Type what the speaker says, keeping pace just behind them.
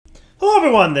Hello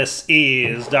everyone, this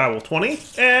is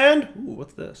Ep4, and... Ooh,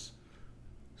 what's this?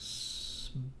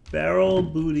 Barrel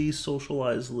Booty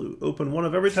Socialized Loot. Open one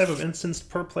of every type of instanced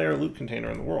per player loot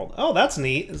container in the world. Oh, that's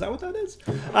neat. Is that what that is?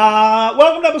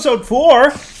 Welcome to episode 4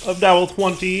 of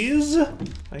Ep4's.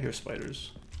 I hear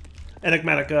spiders.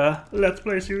 Enigmatica Let's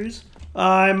Play series.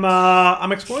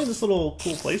 I'm exploring this little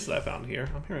cool place that I found here.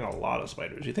 I'm hearing a lot of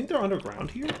spiders. You think they're underground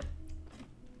here?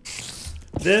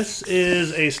 This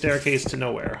is a staircase to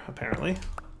nowhere, apparently.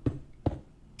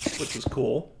 Which is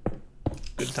cool.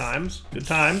 Good times. Good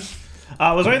times.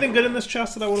 Was there anything good in this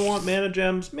chest that I would want? Mana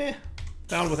gems? Meh.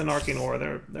 Found with an arcane ore,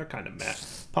 they're kind of meh.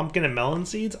 Pumpkin and melon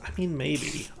seeds? I mean,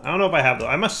 maybe. I don't know if I have those.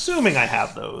 I'm assuming I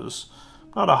have those.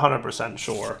 Not 100%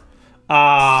 sure.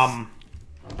 Yeah,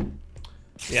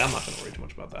 I'm not going to worry too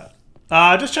much about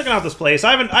that. Just checking out this place.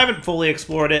 I haven't fully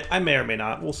explored it. I may or may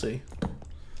not. We'll see.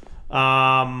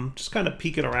 Just kind of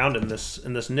peeking around in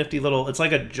this nifty little... It's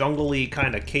like a jungly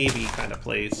kind of cavey kind of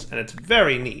place, and it's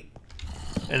very neat.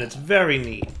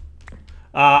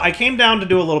 I came down to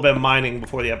do a little bit of mining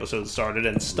before the episode started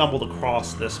and stumbled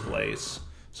across this place.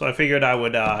 So I figured I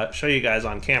would show you guys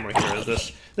on camera here.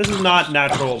 This is not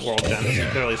natural world gen. This is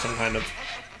clearly some kind of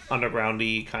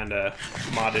undergroundy kind of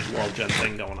modded world gen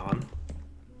thing going on.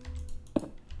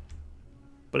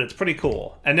 But it's pretty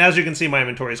cool. And as you can see, my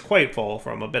inventory is quite full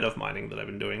from a bit of mining that I've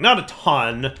been doing. Not a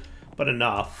ton, but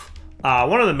enough.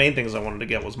 One of the main things I wanted to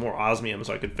get was more osmium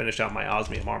so I could finish out my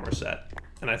osmium armor set.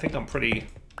 And I think I'm pretty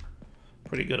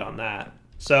good on that.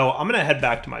 So I'm going to head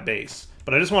back to my base.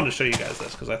 But I just wanted to show you guys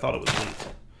this because I thought it was neat.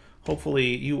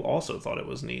 Hopefully you also thought it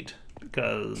was neat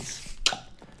because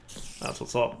that's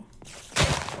what's up.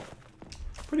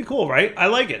 Pretty cool, right? I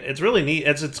like it. It's really neat.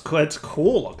 It's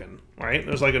cool looking, right?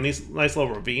 There's like a nice little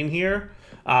ravine here.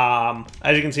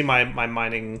 As you can see, my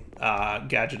mining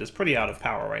gadget is pretty out of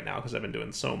power right now because I've been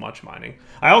doing so much mining.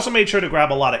 I also made sure to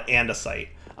grab a lot of andesite.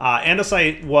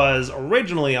 Andesite was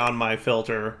originally on my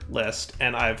filter list,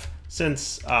 and I've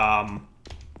since I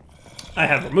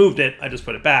have removed it. I just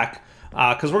put it back.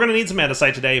 Because we're going to need some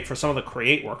andesite today for some of the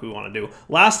create work we want to do.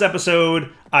 Last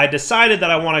episode, I decided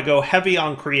that I want to go heavy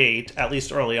on create, at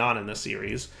least early on in this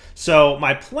series. So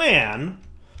my plan,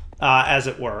 as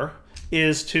it were,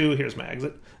 is to, here's my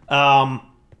exit,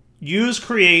 use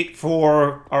create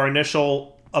for our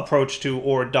initial approach to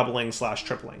ore doubling /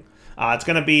 tripling. It's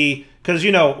going to be, because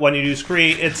you know, when you use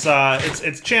create, it's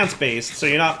chance-based, so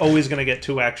you're not always going to get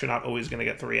 2x, you're not always going to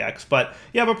get 3x, but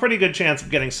you have a pretty good chance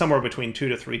of getting somewhere between 2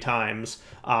 to 3 times,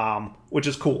 which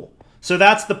is cool. So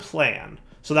that's the plan.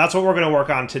 So that's what we're going to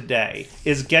work on today,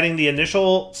 is getting the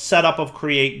initial setup of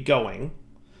create going,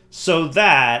 so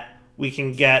that we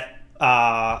can get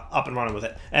up and running with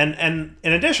it. And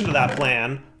in addition to that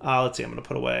plan, let's see, I'm going to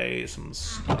put away some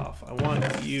stuff. I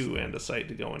want you, andesite,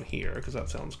 to go in here, because that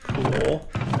sounds cool.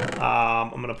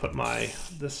 I'm going to put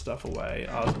this stuff away.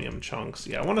 Osmium chunks.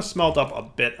 Yeah, I want to smelt up a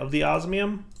bit of the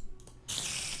osmium.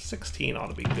 16 ought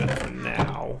to be good for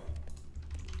now.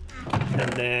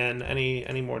 And then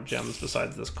any more gems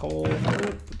besides this coal.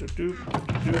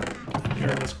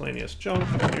 Your miscellaneous junk,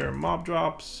 your mob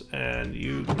drops, and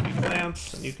you can be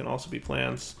plants, and you can also be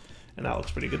plants, and that looks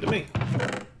pretty good to me.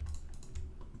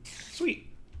 Sweet.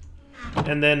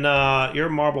 And then your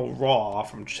marble raw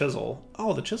from chisel.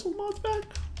 Oh, the chisel mod's back?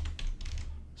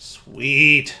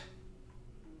 Sweet.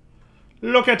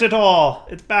 Look at it all.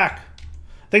 It's back.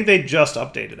 I think they just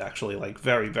updated, actually, like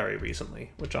very, very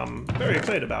recently, which I'm very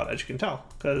excited about, as you can tell,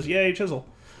 because yay, chisel.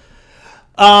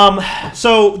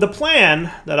 So the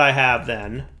plan that I have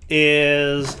then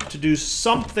is to do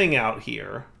something out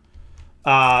here,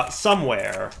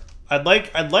 somewhere. I'd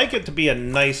like it to be a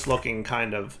nice looking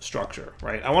kind of structure,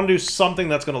 right? I want to do something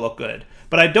that's going to look good,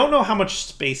 but I don't know how much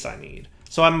space I need.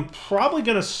 So I'm probably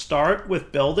going to start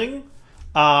with building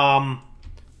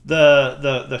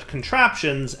the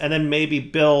contraptions, and then maybe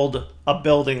build a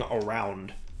building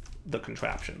around the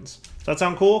contraptions. Does that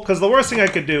sound cool? Because the worst thing I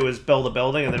could do is build a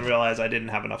building and then realize I didn't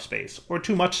have enough space, or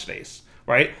too much space,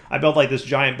 right? I built like this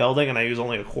giant building and I use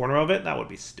only a corner of it. That would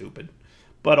be stupid,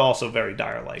 but also very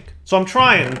dire-like. So I'm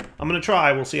trying. I'm going to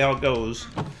try. We'll see how it goes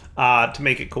to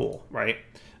make it cool, right?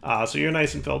 So you're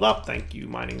nice and filled up. Thank you,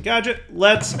 mining gadget.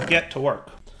 Let's get to work.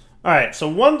 All right, so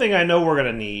one thing I know we're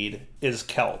going to need is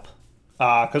kelp.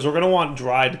 Because we're going to want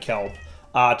dried kelp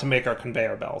to make our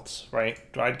conveyor belts,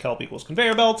 right? Dried kelp equals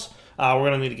conveyor belts. We're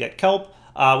going to need to get kelp.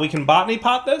 We can botany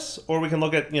pot this, or we can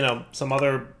look at, you know, some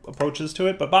other approaches to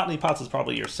it. But botany pots is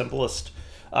probably your simplest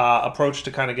approach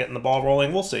to kind of getting the ball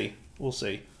rolling. We'll see. We'll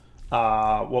see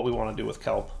what we want to do with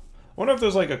kelp. I wonder if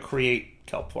there's like a create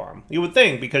kelp farm. You would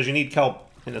think, because you need kelp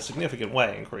in a significant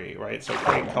way in create, right? So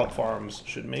create kelp farms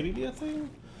should maybe be a thing.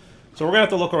 So we're gonna have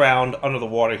to look around under the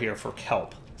water here for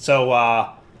kelp.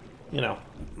 So, you know,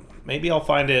 maybe I'll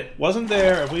find it. Wasn't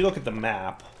there, if we look at the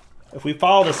map, if we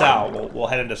follow this out, we'll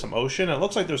head into some ocean. It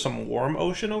looks like there's some warm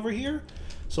ocean over here.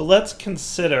 So let's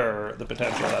consider the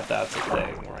potential that that's a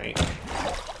thing, right?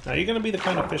 Now, you're gonna be the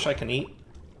kind of fish I can eat,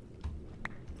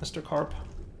 Mr. Carp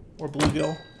or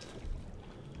bluegill.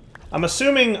 I'm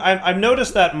assuming, I've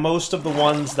noticed that most of the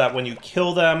ones that when you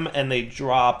kill them and they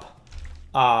drop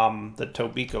the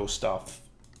Tobiko stuff,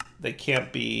 they can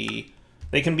be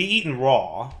eaten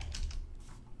raw.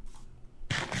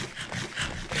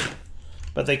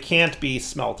 But they can't be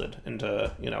smelted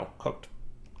into, you know, cooked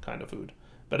kind of food.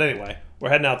 But anyway, we're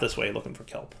heading out this way looking for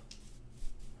kelp.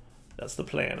 That's the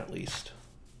plan, at least.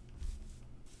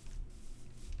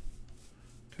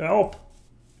 Kelp!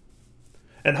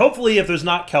 And hopefully, if there's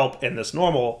not kelp in this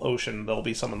normal ocean, there'll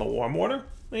be some in the warm water,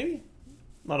 maybe?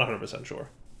 Not 100% sure.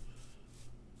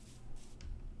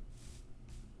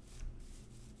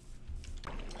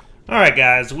 Alright,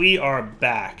 guys, we are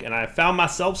back, and I found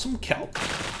myself some kelp.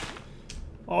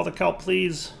 All the kelp,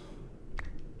 please.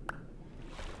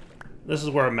 This is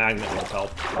where a magnet will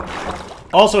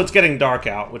help. Also, it's getting dark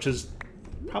out, which is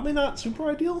probably not super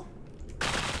ideal.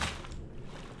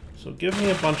 So give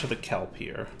me a bunch of the kelp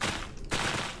here.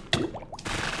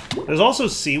 There's also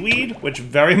seaweed, which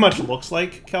very much looks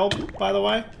like kelp, by the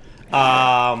way.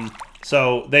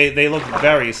 So they look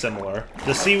very similar.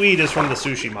 The seaweed is from the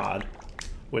sushi mod,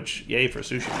 which, yay for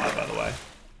sushi mod, by the way.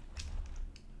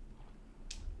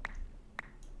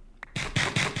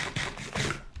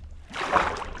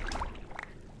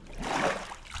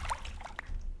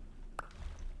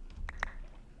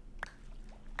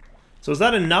 So is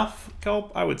that enough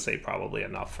kelp? I would say probably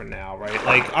enough for now, right?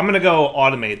 Like, I'm gonna go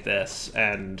automate this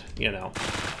and, you know,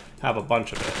 have a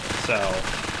bunch of it. So,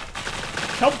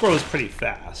 kelp grows pretty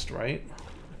fast, right?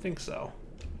 I think so.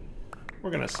 We're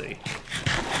gonna see.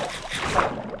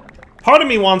 Part of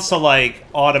me wants to,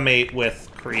 like, automate with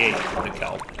create the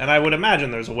kelp. And I would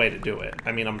imagine there's a way to do it.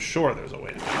 I mean, I'm sure there's a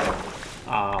way to do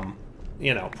it.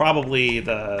 You know, probably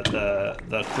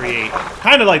the create,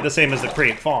 kind of like the same as the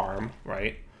create farm,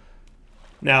 right?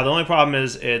 Now, the only problem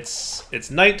is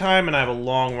it's nighttime and I have a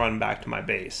long run back to my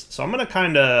base. So I'm going to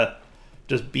kind of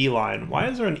just beeline. Why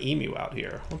is there an emu out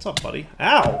here? What's up, buddy?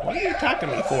 Ow! What are you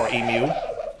attacking me for, emu?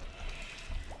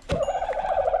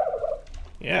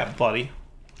 Yeah, buddy.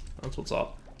 That's what's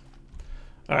up.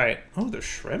 Alright. Oh, there's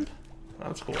shrimp?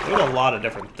 That's cool. There's a lot of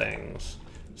different things.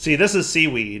 See, this is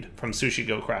seaweed from Sushi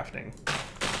Go Crafting.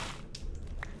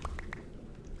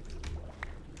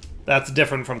 That's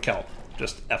different from kelp.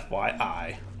 Just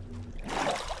FYI.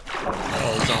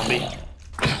 Oh, zombie.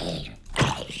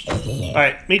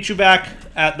 Alright, meet you back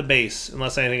at the base,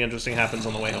 unless anything interesting happens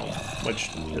on the way home. Which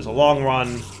is a long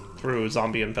run through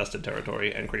zombie-infested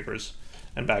territory, and creepers,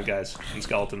 and bad guys, and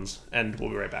skeletons, and we'll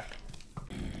be right back.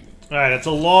 Alright, it's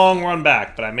a long run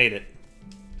back, but I made it.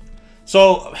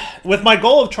 So, with my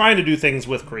goal of trying to do things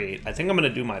with Create, I think I'm going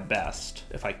to do my best,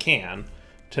 if I can,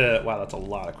 to... Wow, that's a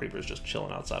lot of creepers just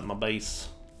chilling outside my base.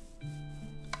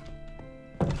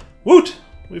 Woot!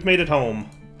 We've made it home.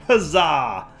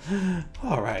 Huzzah!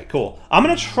 Alright, cool. I'm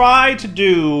going to try to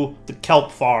do the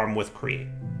kelp farm with Create,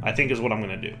 I think is what I'm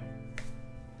going to do.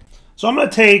 So I'm going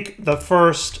to take the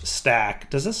first stack.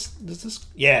 Does this...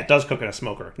 Yeah, it does cook in a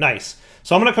smoker. Nice.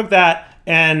 So I'm going to cook that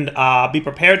and be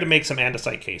prepared to make some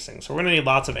andesite casing. So we're going to need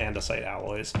lots of andesite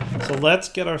alloys. So let's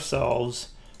get ourselves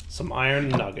some iron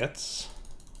nuggets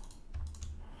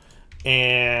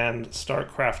and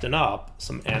start crafting up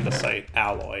some andesite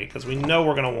alloy, because we know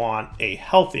we're going to want a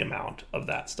healthy amount of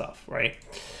that stuff, right?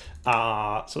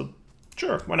 So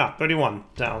sure, why not? 31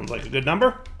 sounds like a good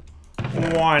number.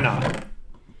 Why not?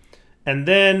 And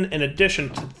then, in addition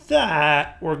to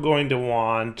that, we're going to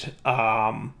want,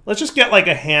 let's just get like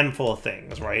a handful of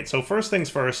things, right? So first things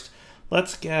first,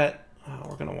 let's get,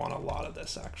 we're going to want a lot of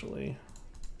this, actually.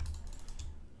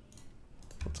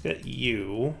 Let's get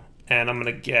you, and I'm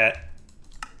going to get,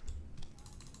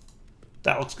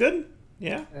 that looks good,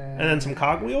 yeah. And then some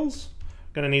cogwheels.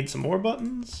 Going to need some more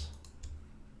buttons.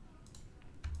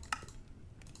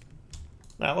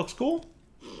 That looks cool,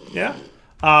 yeah.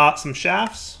 Some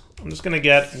shafts. I'm just gonna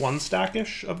get one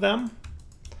stack-ish of them.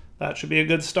 That should be a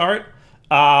good start.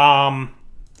 And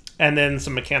then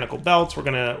some mechanical belts. We're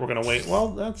gonna wait. Well,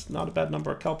 that's not a bad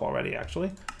number of kelp already,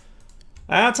 actually.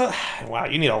 That's a wow.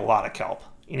 You need a lot of kelp.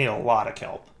 You need a lot of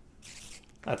kelp.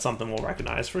 That's something we'll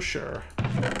recognize for sure.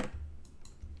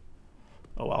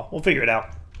 Oh well, we'll figure it out.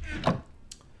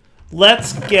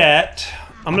 Let's get.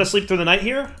 I'm gonna sleep through the night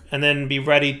here, and then be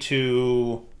ready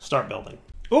to start building.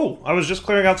 Oh, I was just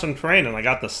clearing out some terrain and I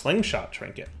got the slingshot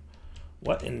trinket.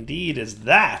 What indeed is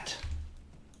that?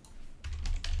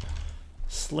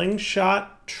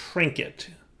 Slingshot Trinket.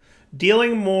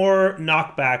 Dealing more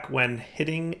knockback when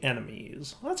hitting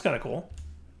enemies. Well, that's kind of cool.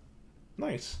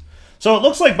 Nice. So it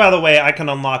looks like, by the way, I can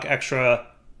unlock extra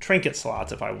trinket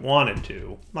slots if I wanted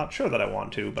to. Not sure that I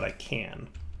want to, but I can.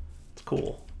 It's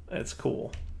cool. It's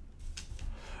cool.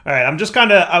 All right, I'm just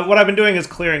kind of... what I've been doing is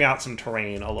clearing out some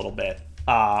terrain a little bit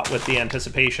with the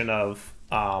anticipation of...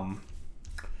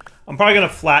 I'm probably going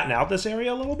to flatten out this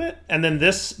area a little bit. And then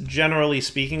this, generally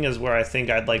speaking, is where I think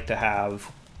I'd like to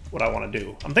have what I want to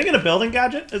do. I'm thinking a building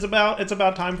gadget is about... It's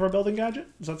about time for a building gadget.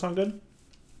 Does that sound good?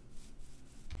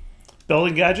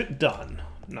 Building gadget done.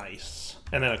 Nice.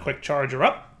 And then a quick charger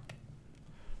up.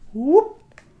 Whoop.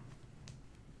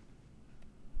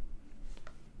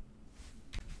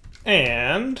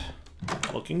 And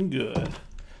looking good.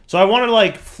 So I want to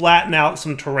like flatten out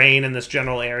some terrain in this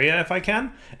general area if I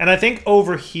can. And I think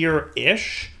over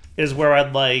here-ish is where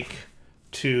I'd like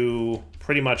to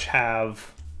pretty much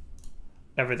have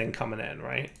everything coming in,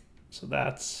 right? So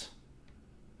that's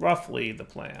roughly the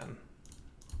plan.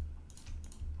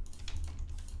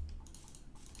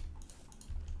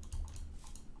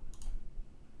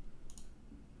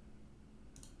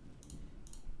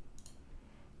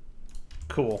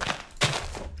 Cool.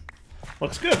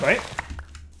 Looks good, right?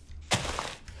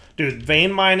 Dude,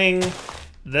 vein mining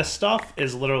this stuff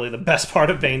is literally the best part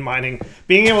of vein mining.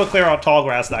 Being able to clear out tall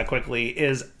grass that quickly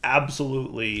is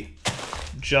absolutely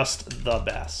just the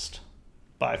best.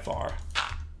 By far.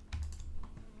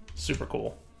 Super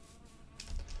cool.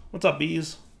 What's up,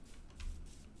 bees?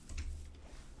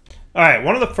 Alright,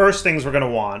 one of the first things we're going to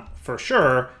want, for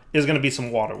sure, is going to be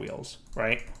some water wheels,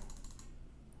 right?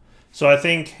 So I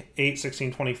think 8,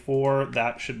 16, 24,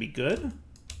 that should be good.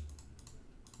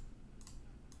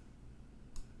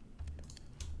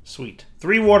 Sweet.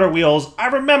 3 water wheels. I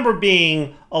remember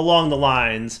being along the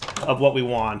lines of what we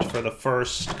want for the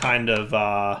first kind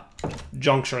of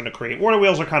juncture in the create. Water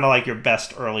wheels are kind of like your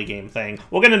best early game thing.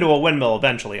 We'll get into a windmill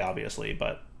eventually, obviously,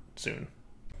 but soon.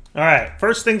 All right,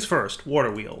 first things first,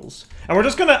 water wheels. And we're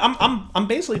just gonna, I'm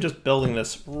basically just building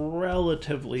this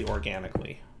relatively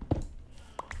organically.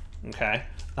 Okay,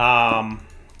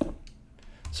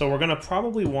 so we're gonna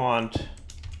probably want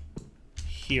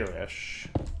here-ish.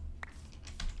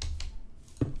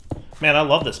 Man, I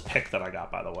love this pick that I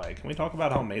got, by the way. Can we talk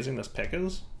about how amazing this pick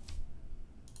is?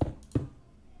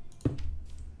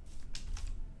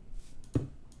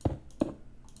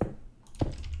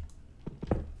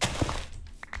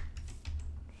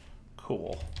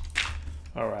 Cool.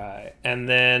 All right, and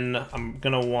then I'm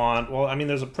gonna want, well, I mean,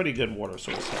 there's a pretty good water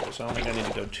source here, so I don't think I need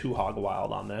to go too hog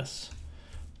wild on this.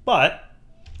 But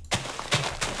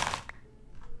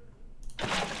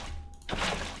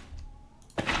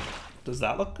does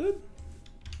that look good?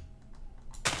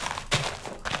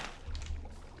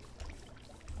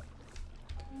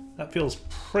 That feels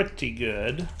pretty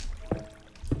good.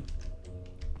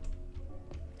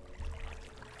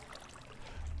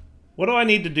 What do I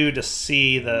need to do to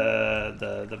see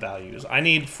the values? I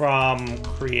need from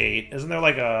create. Isn't there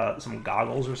like some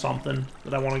goggles or something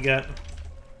that I want to get?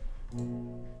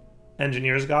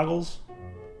 Engineer's goggles?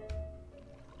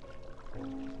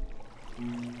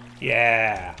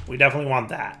 Yeah, we definitely want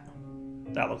that.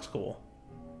 That looks cool.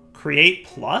 Create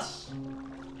plus?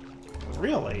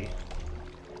 Really?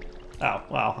 Oh,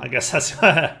 well, I guess that's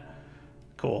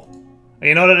cool.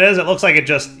 You know what it is? It looks like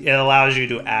it allows you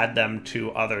to add them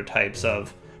to other types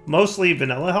of, mostly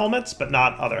vanilla helmets, but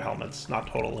not other helmets. Not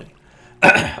totally.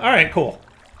 Alright, cool.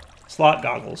 Slot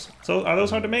goggles. So are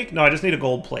those hard to make? No, I just need a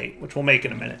gold plate, which we'll make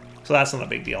in a minute. So that's not a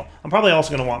big deal. I'm probably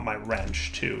also going to want my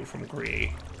wrench, too, from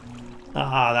Create.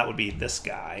 That would be this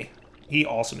guy. He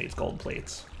also needs gold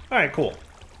plates. Alright, cool.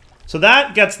 So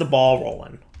that gets the ball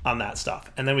rolling on that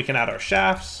stuff. And then we can add our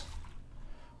shafts,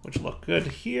 which look good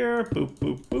here. Boop,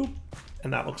 boop, boop.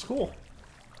 And that looks cool.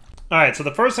 Alright, so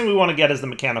the first thing we want to get is the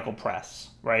mechanical press,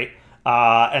 right?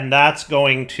 And that's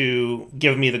going to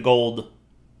give me the gold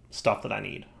stuff that I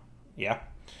need. Yeah.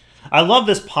 I love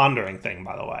this pondering thing,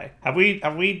 by the way. Have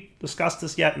we discussed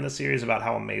this yet in this series about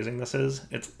how amazing this is?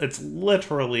 It's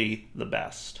literally the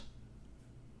best.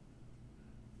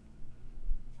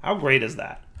 How great is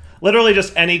that? Literally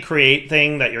just any create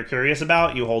thing that you're curious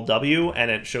about, you hold W and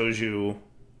it shows you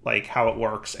like how it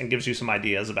works and gives you some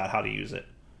ideas about how to use it.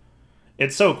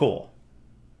 It's so cool.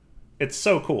 It's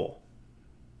so cool.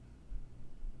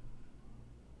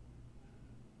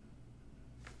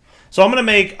 So I'm gonna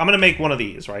make one of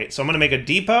these, right? So I'm gonna make a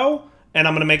depot and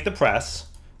I'm gonna make the press.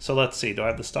 So let's see, do I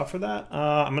have the stuff for that?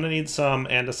 I'm gonna need some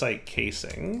andesite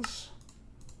casings.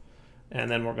 And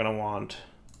then we're gonna want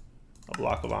a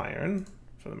block of iron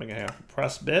for the mechanical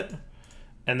press bit.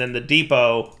 And then the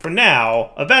depot, for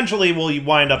now, eventually we'll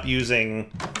wind up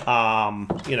using,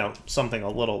 you know, something a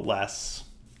little less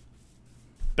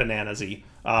bananasy.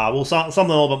 Something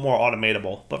a little bit more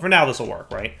automatable. But for now, this will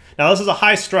work, right? Now, this is a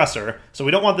high stressor, so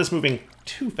we don't want this moving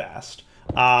too fast.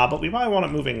 But we probably want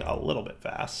it moving a little bit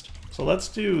fast. So let's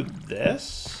do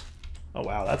this. Oh,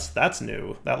 wow, that's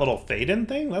new. That little fade-in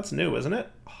thing, that's new, isn't it?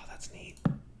 Oh, that's neat.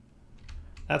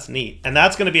 That's neat. And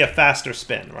that's going to be a faster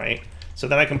spin, right? So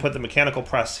then I can put the mechanical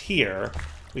press here.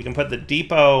 We can put the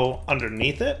depot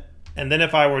underneath it. And then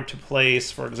if I were to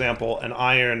place, for example, an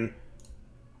iron...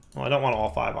 Well, I don't want all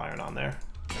 5 iron on there.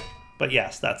 But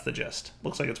yes, that's the gist.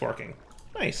 Looks like it's working.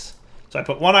 Nice. So I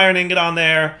put 1 iron ingot on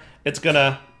there. It's going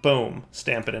to, boom,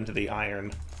 stamp it into the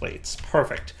iron plates.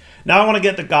 Perfect. Now I want to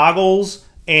get the goggles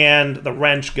and the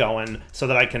wrench going so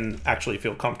that I can actually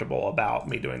feel comfortable about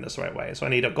me doing this the right way. So I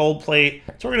need a gold plate.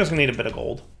 So we're just going to need a bit of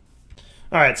gold.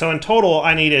 All right, so in total,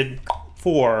 I needed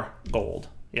 4 gold.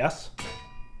 Yes?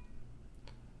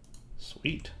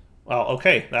 Sweet. Well,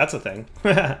 okay, that's a thing.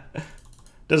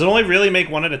 Does it only really make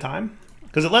 1 at a time?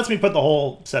 Because it lets me put the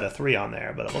whole set of 3 on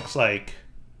there, but it looks like...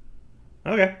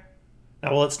 Okay.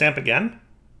 Now, will it stamp again?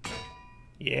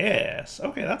 Yes.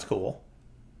 Okay, that's cool.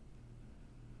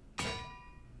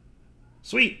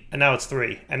 Sweet. And now it's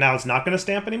 3. And now it's not going to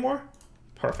stamp anymore?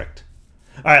 Perfect.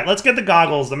 All right, let's get the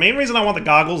goggles. The main reason I want the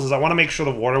goggles is I want to make sure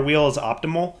the water wheel is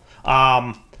optimal.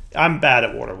 I'm bad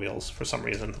at water wheels for some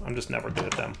reason. I'm just never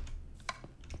good at them.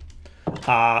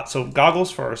 So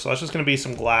goggles first. So that's just going to be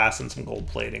some glass and some gold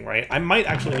plating, right? I might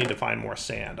actually need to find more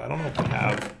sand. I don't know if we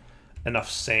have enough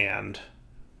sand.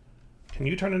 Can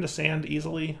you turn into sand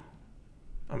easily?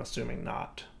 I'm assuming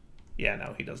not. Yeah,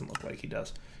 no, he doesn't look like he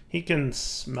does. He can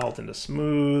smelt into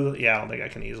smooth. Yeah, I don't think I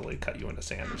can easily cut you into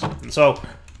sand or something. So,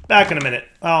 back in a minute.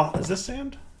 Oh, is this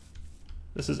sand?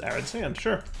 This is arid sand.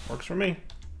 Sure, works for me.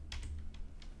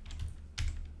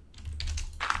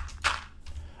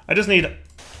 I just need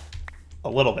a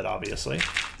little bit, obviously.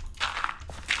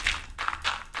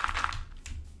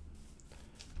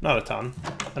 Not a ton.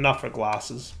 Enough for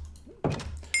glasses.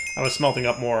 I was smelting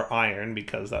up more iron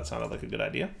because that sounded like a good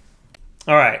idea.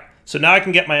 All right, so now I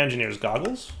can get my engineer's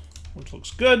goggles, which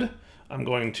looks good. I'm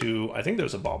going to, I think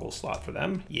there's a bauble slot for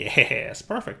them. Yes,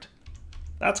 perfect.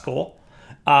 That's cool.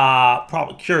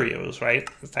 Probably curios, right?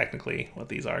 That's technically what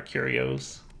these are,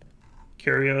 curios.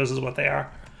 Curios is what they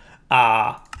are.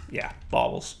 Yeah,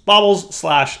 baubles. Baubles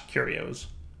 / curios.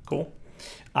 Cool.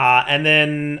 And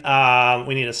then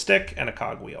we need a stick and a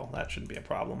cogwheel. That shouldn't be a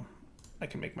problem. I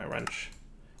can make my wrench.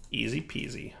 Easy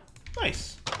peasy.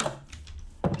 Nice.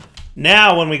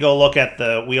 Now when we go look at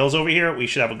the wheels over here, we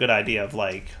should have a good idea of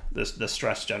like the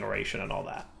stress generation and all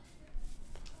that.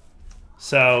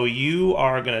 So you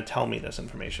are going to tell me this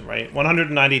information, right?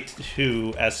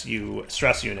 192 SU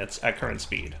stress units at current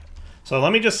speed. So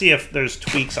let me just see if there's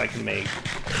tweaks I can make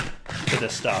to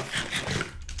this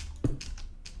stuff.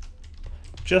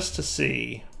 Just to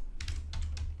see.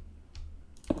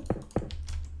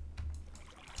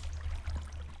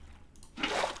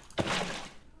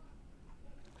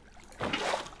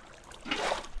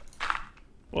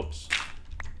 Whoops.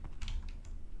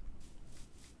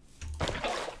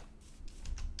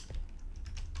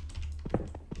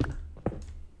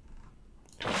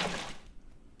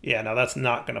 Yeah, no, that's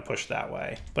not going to push that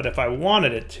way. But if I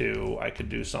wanted it to, I could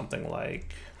do something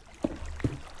like...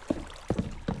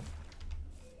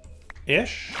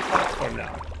 ish? Or no?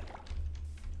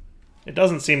 It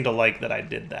doesn't seem to like that I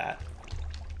did that.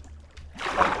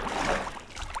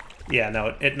 Yeah,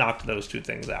 no, it knocked those two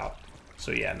things out.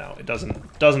 So yeah, no, it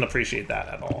doesn't appreciate that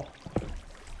at all.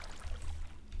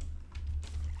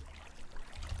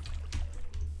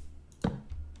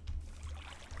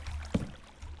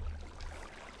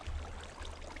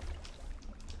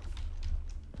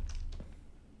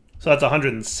 So that's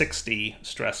 160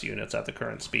 stress units at the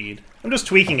current speed. I'm just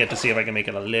tweaking it to see if I can make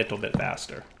it a little bit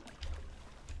faster.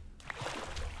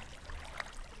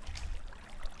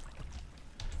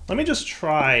 Let me just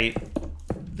try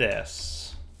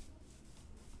this.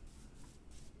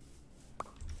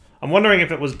 I'm wondering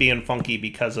if it was being funky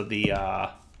because of the,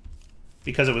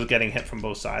 because it was getting hit from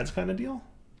both sides kind of deal.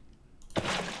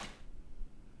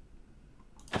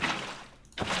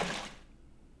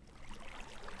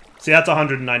 See, that's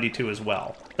 192 as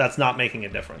well. That's not making a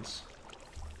difference,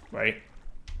 right?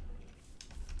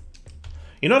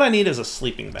 You know what I need is a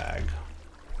sleeping bag.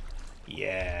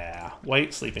 Yeah,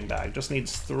 white sleeping bag. Just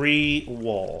needs 3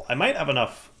 wool. I might have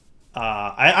enough...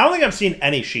 I don't think I've seen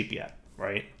any sheep yet,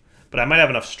 right? But I might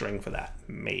have enough string for that.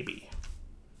 Maybe.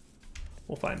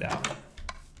 We'll find out.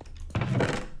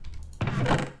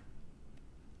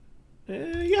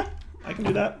 I can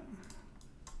do that.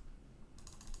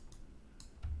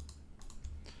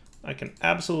 I can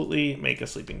absolutely make a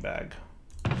sleeping bag.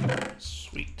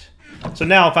 Sweet. So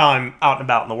now if I'm out and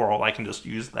about in the world, I can just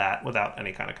use that without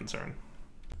any kind of concern.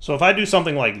 So if I do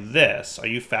something like this, are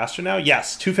you faster now?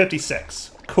 Yes,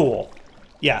 256. Cool.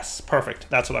 Yes, perfect.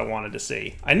 That's what I wanted to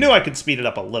see. I knew I could speed it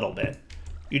up a little bit.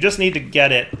 You just need to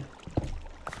get it,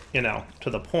 you know, to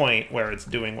the point where it's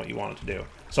doing what you want it to do.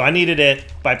 So I needed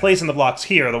it, by placing the blocks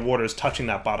here, the water's touching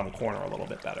that bottom corner a little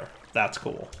bit better. That's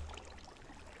cool.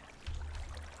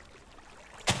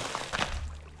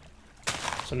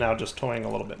 So now just toying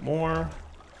a little bit more.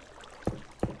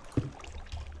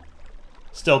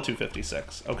 Still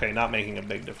 256. Okay, not making a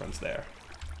big difference there.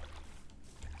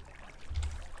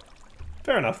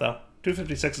 Fair enough, though.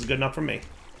 256 is good enough for me.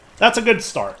 That's a good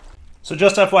start. So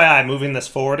just FYI, moving this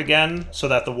forward again so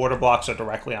that the water blocks are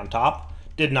directly on top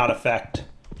did not affect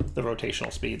the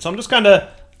rotational speed. So I'm just kind of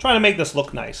trying to make this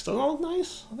look nice. Doesn't it look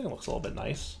nice? I think it looks a little bit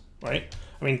nice, right?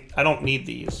 I mean, I don't need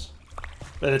these.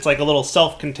 But it's like a little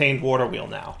self-contained water wheel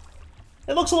now.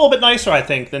 It looks a little bit nicer, I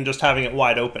think, than just having it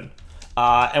wide open.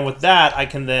 And with that, I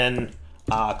can then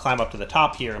climb up to the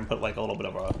top here and put like a little bit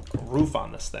of a roof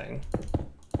on this thing.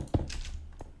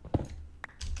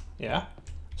 Yeah.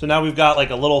 So now we've got like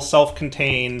a little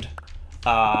self-contained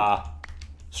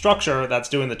structure that's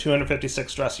doing the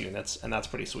 256 stress units, and that's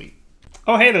pretty sweet.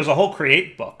 Oh, hey, there's a whole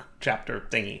create book chapter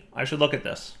thingy. I should look at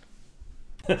this.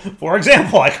 For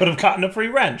example, I could have gotten a free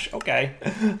wrench. Okay,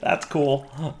 that's cool.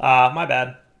 My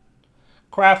bad.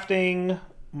 Crafting,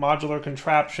 modular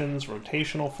contraptions,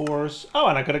 rotational force. Oh,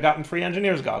 and I could have gotten free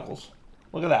engineer's goggles.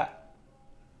 Look at that.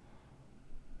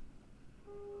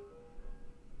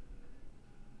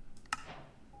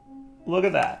 Look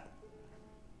at that.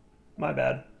 My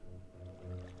bad.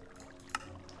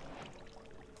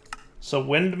 So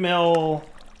windmill,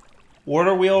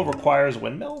 water wheel requires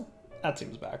windmill? That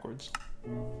seems backwards.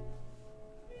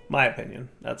 My opinion,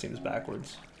 that seems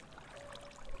backwards.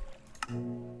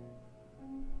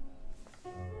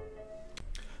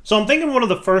 So I'm thinking one of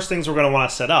the first things we're going to want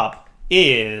to set up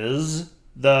is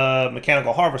the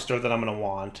mechanical harvester that I'm going to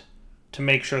want to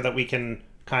make sure that we can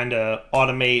kind of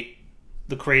automate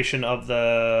the creation of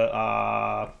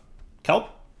the kelp.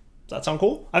 Does that sound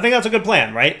cool? I think that's a good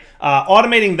plan, right?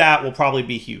 Automating that will probably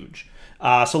be huge.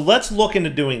 So let's look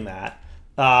into doing that.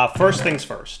 First things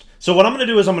first. So what I'm going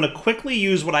to do is I'm going to quickly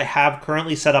use what I have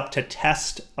currently set up to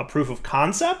test a proof of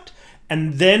concept,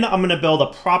 and then I'm going to build a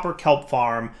proper kelp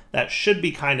farm that should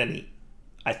be kind of neat.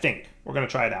 I think. We're going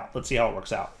to try it out. Let's see how it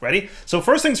works out. Ready? So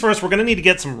first things first, we're going to need to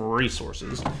get some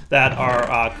resources that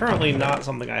are currently not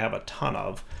something I have a ton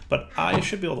of, but I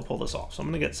should be able to pull this off. So I'm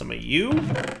going to get some of you,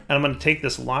 and I'm going to take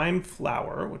this lime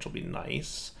flower, which will be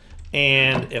nice,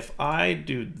 and if I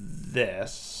do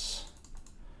this,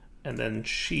 and then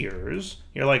shears.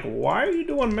 You're like, why are you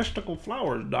doing mystical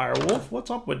flowers, Direwolf? What's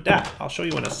up with that? I'll show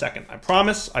you in a second. I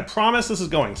promise this is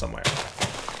going somewhere.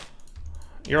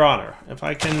 Your Honor, if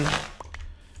I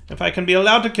can be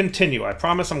allowed to continue, I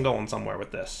promise I'm going somewhere with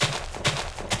this.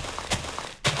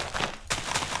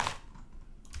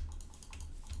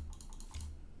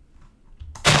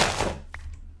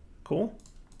 Cool.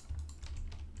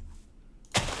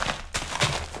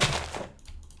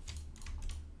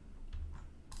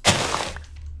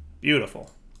 Beautiful.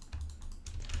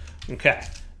 Okay,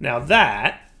 now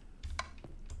that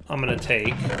I'm going to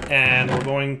take, and we're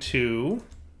going to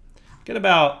get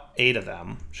about 8 of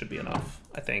them. Should be enough,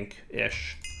 I think,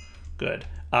 ish. Good.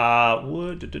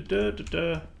 Wood,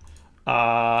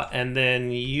 and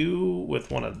then you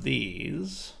with one of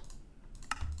these.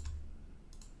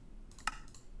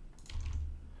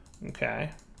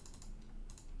 Okay.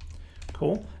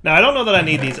 Cool. Now, I don't know that I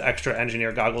need these extra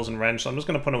engineer goggles and wrench, so I'm just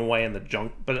going to put them away in the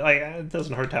junk. But it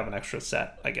doesn't hurt to have an extra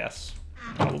set, I guess.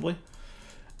 Probably.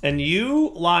 And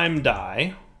you, lime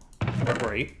dye.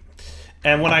 Great.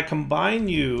 And when I combine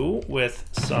you with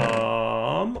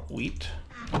some wheat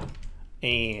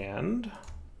and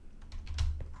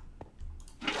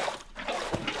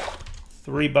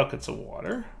 3 buckets of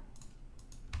water.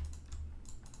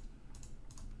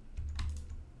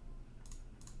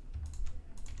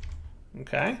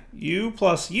 Okay, U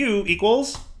plus U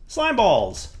equals slime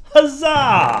balls.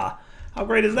 Huzzah! How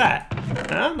great is that?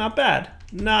 Huh? Not bad.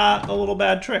 Not a little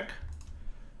bad trick.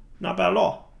 Not bad at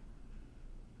all.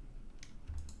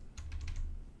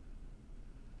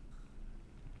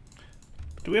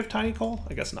 Do we have tiny coal?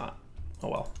 I guess not. Oh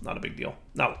well, not a big deal.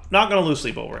 No, not going to lose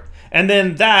sleep over it. And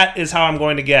then that is how I'm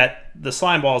going to get the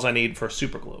slime balls I need for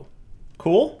super glue.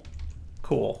 Cool?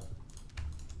 Cool.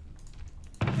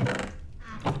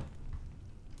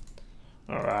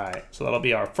 All right, so that'll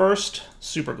be our first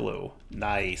super glue.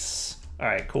 Nice. All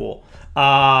right, cool.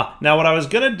 Now what I was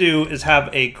gonna do is have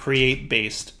a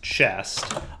create-based chest.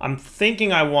 I'm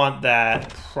thinking I want that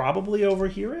probably over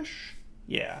here-ish.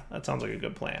 Yeah, that sounds like a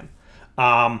good plan.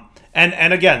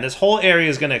 And again, this whole area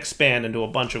is gonna expand into a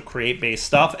bunch of create-based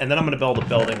stuff, and then I'm gonna build a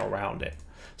building around it.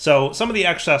 So some of the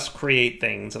excess create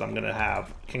things that I'm gonna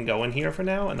have can go in here for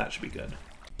now, and that should be good.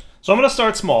 So I'm gonna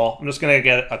start small. I'm just gonna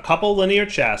get a couple linear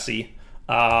chassis,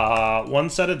 one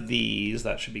set of these,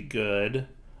 that should be good.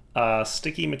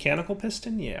 Sticky mechanical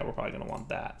piston? Yeah, we're probably going to want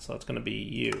that. So it's going to be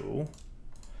you.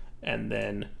 And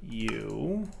then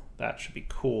you. That should be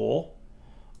cool.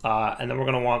 And then we're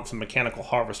going to want some mechanical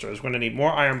harvesters. We're going to need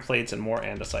more iron plates and more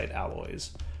andesite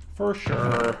alloys. For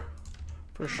sure.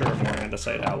 For sure, more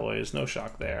andesite alloys. No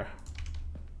shock there.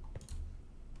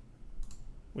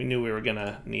 We knew we were going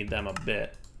to need them a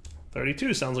bit.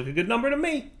 32 sounds like a good number to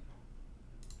me.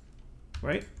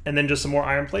 Right? And then just some more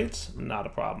iron plates? Not a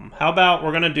problem. How about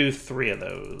we're going to do 3 of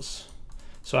those?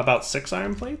 So how about 6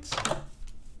 iron plates?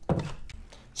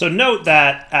 So note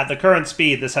that at the current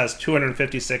speed, this has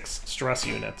 256 stress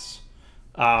units.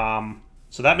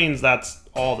 So that means that's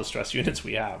all the stress units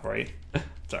we have, right?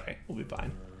 It's all right. We'll be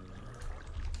fine.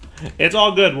 It's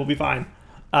all good. We'll be fine.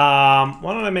 Why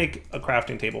don't I make a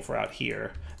crafting table for out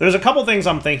here? There's a couple things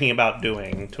I'm thinking about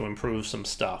doing to improve some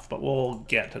stuff, but we'll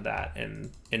get to that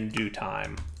in due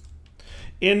time.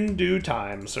 In due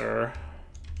time, sir.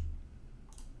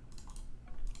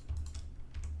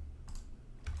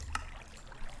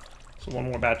 So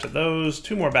 1 more batch of those,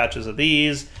 2 more batches of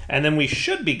these, and then we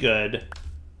should be good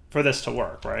for this to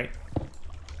work, right?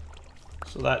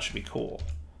 So that should be cool.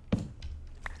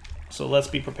 So let's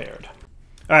be prepared.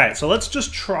 All right, so let's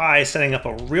just try setting up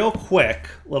a real quick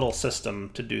little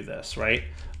system to do this, right?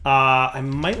 I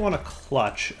might want a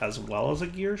clutch as well as a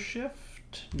gear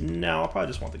shift. No, I'll probably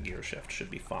just want the gear shift,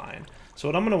 should be fine. So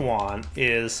what I'm gonna want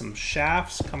is some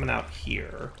shafts coming out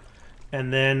here,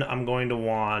 and then I'm going to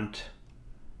want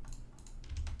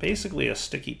basically a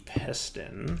sticky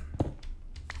piston,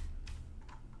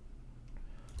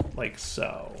 like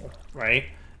so, right?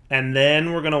 And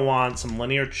then we're gonna want some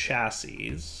linear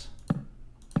chassis.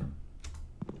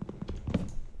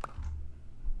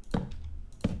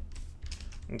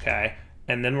 Okay,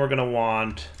 and then we're going to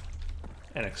want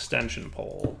an extension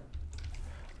pole.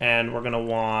 And we're going to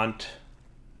want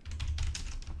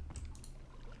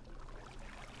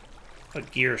a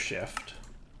gear shift.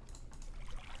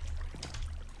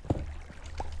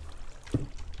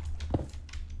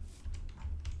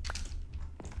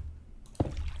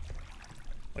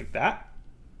 Like that.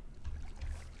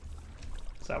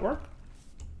 Does that work?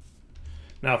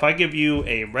 Now, if I give you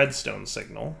a redstone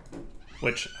signal,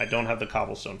 which I don't have the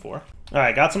cobblestone for. All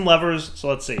right, got some levers, so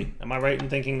let's see. Am I right in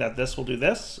thinking that this will do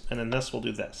this, and then this will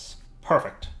do this?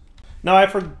 Perfect. Now, I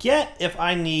forget if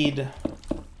I need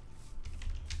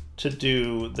to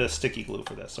do the sticky glue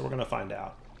for this, so we're going to find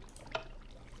out.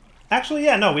 Actually,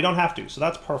 yeah, no, we don't have to, so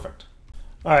that's perfect.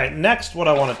 All right, next what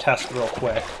I want to test real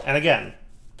quick, and again,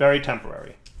 very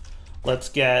temporary. Let's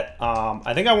get,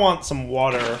 I think I want some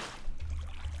water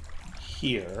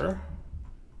here.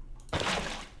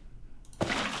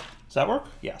 Does that work?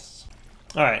 Yes.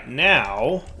 All right,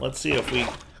 now let's see if we,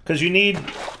 because you need,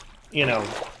 you know,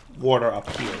 water up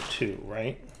here too,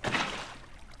 right?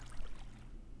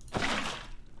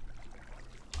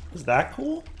 Is that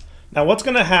cool? Now what's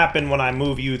going to happen when I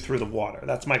move you through the water?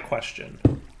 That's my question.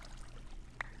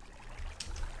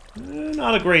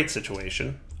 Not a great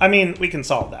situation. I mean, we can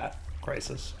solve that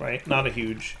crisis, right? Not a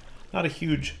huge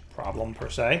problem per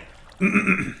se.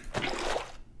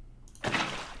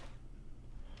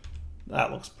 That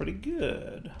looks pretty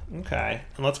good. Okay,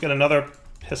 and let's get another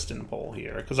piston pole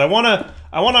here because I want to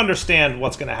understand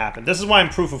what's going to happen. This is why I'm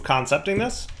proof of concepting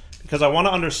this, because I want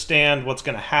to understand what's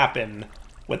going to happen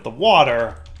with the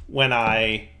water when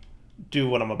I do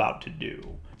what I'm about to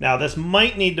do. Now, this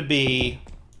might need to be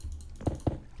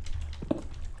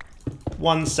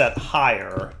 1 set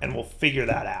higher, and we'll figure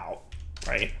that out,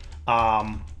 right?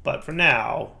 But for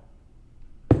now,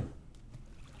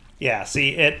 yeah,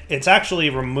 see, it's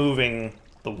actually removing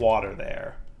the water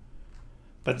there.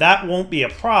 But that won't be a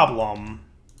problem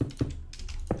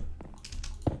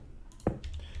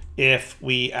if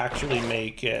we actually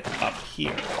make it up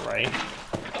here, right?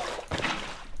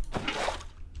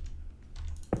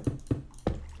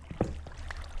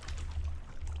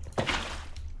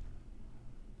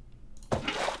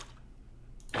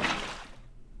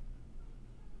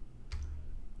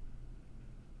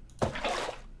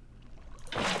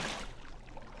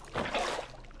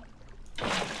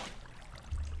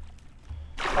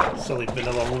 Silly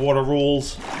vanilla water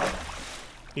rules.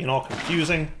 Being all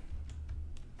confusing.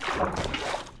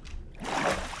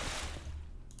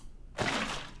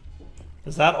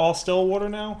 Is that all still water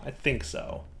now? I think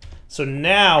so. So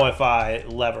now if I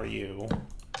lever you,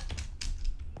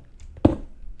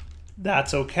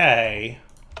 that's okay.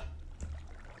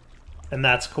 And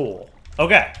that's cool.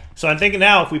 Okay, so I'm thinking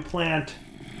now if we plant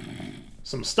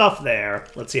some stuff there,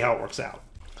 let's see how it works out.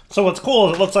 So what's cool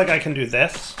is it looks like I can do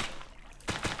this.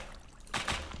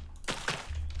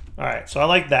 Alright, so I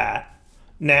like that.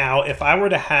 Now, if I were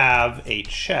to have a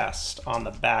chest on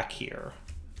the back here,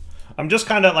 I'm just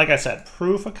kind of, like I said,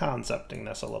 proof of concepting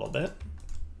this a little bit.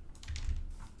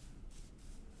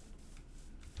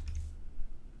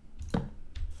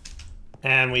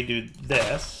 And we do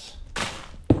this.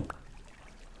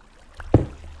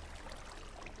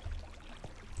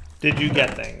 Did you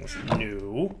get things?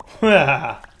 No.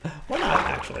 Why not,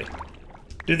 actually?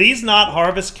 Do these not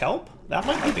harvest kelp? That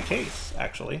might be the case,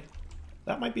 actually.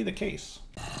 That might be the case.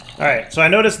 Alright, so I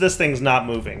noticed this thing's not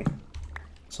moving.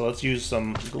 So let's use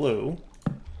some glue.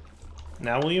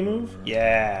 Now will you move?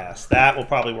 Yes, that will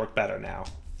probably work better now.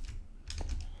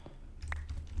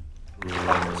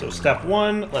 So step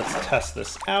one, let's test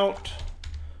this out.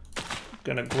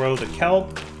 Gonna grow the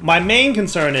kelp. My main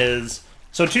concern is,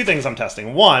 so two things I'm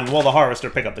testing. One, will the harvester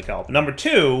pick up the kelp? Number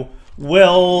two,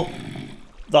 will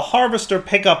the harvester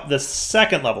pick up the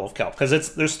second level of kelp?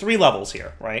 Because there's 3 levels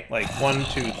here, right? Like 1,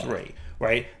 2, 3,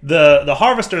 right? The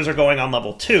harvesters are going on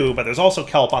level 2, but there's also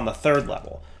kelp on the 3rd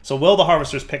level. So will the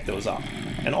harvesters pick those up?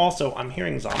 And also, I'm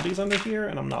hearing zombies under here,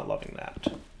 and I'm not loving that.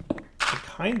 I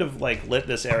kind of like lit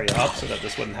this area up so that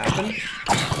this wouldn't happen.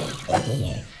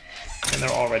 And they're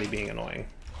already being annoying.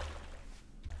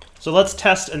 So let's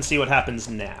test and see what happens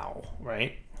now,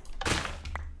 right?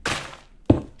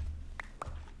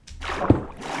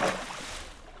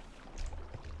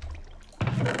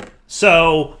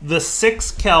 So the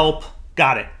 6 kelp,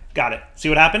 got it. See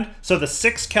what happened? So the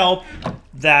 6 kelp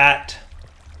that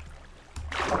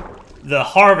the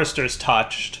harvesters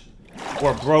touched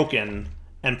were broken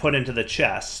and put into the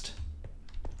chest.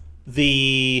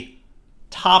 The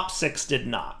top 6 did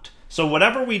not. So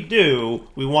whatever we do,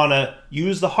 we want to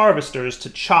use the harvesters to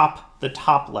chop the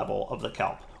top level of the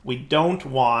kelp. We don't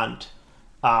want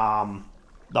the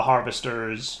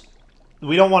harvesters...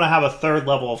 We don't want to have a 3rd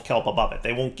level of kelp above it.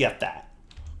 They won't get that.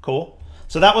 Cool?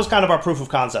 So that was kind of our proof of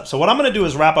concept. So what I'm going to do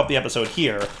is wrap up the episode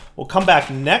here. We'll come back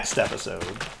next episode.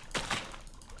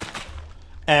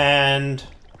 And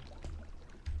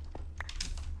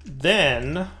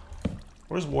then...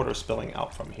 Where's water spilling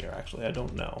out from here, actually? I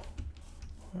don't know.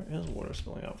 Where is water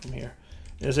spilling out from here?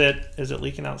 Is it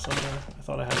leaking out somewhere? I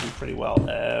thought I had to do pretty well.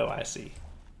 Oh, I see.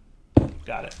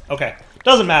 Got it. Okay.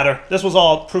 Doesn't matter. This was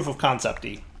all proof of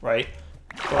concept-y, right?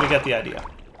 But we get the idea.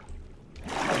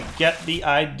 We get the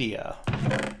idea.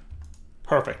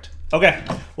 Perfect. Okay.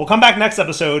 We'll come back next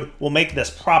episode. We'll make this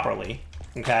properly.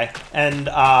 Okay? And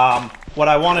what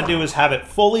I want to do is have it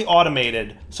fully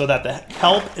automated so that the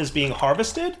kelp is being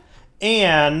harvested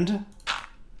and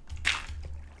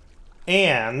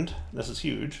this is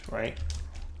huge, right?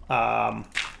 I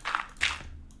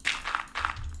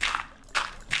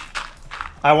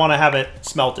want to have it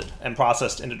smelted and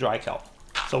processed into dry kelp.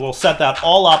 So we'll set that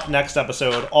all up next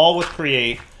episode, all with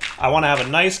Create. I want to have a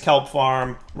nice kelp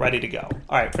farm ready to go.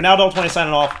 All right, for now, Adult20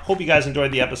 signing off. Hope you guys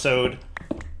enjoyed the episode.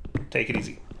 Take it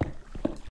easy.